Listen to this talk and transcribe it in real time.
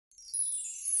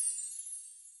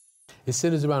it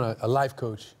centers around a life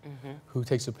coach who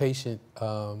takes a patient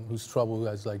who's troubled, who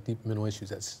has like deep mental issues.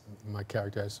 That's my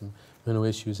character has some mental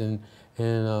issues, and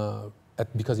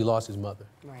because he lost his mother.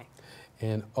 Right.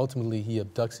 And ultimately, he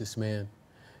abducts this man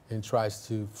and tries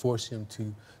to force him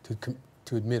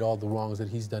to admit all the wrongs that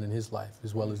he's done in his life,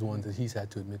 as well as the ones that he's had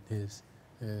to admit his.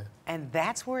 Yeah. And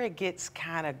that's where it gets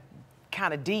kind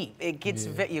of deep. It gets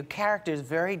your character is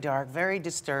very dark, very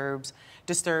disturbed,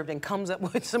 and comes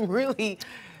up with some really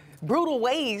brutal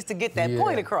ways to get that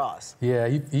point across. Yeah,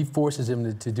 he forces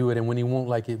him to do it, and when he won't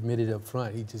like admit it up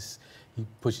front, he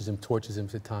pushes him, tortures him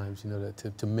at times, you know,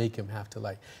 to make him have to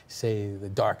like say the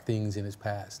dark things in his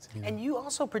past. You know? And you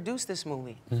also produced this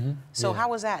movie. So how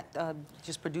was that?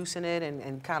 Just producing it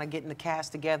and kind of getting the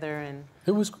cast together and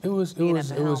it was great.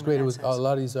 It was a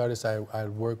lot of these artists I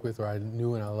worked with or I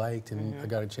knew and I liked, and I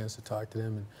got a chance to talk to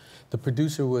them. And the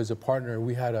producer was a partner.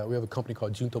 We have a company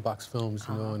called Junto Box Films,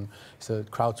 you know, and it's a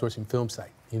crowdsourcing film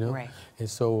site, you know. Right. And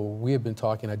so we had been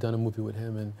talking. I'd done a movie with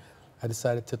him, and I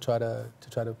decided to try to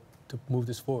move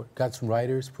this forward. Got some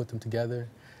writers, put them together,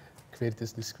 created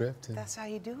this new script. And that's how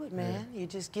you do it, man. You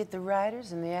just get the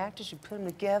writers and the actors, you put them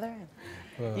together,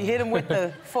 and you hit them with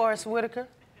the Forrest Whitaker.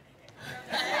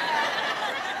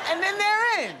 And then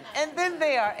they're in, and then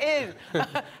they are in.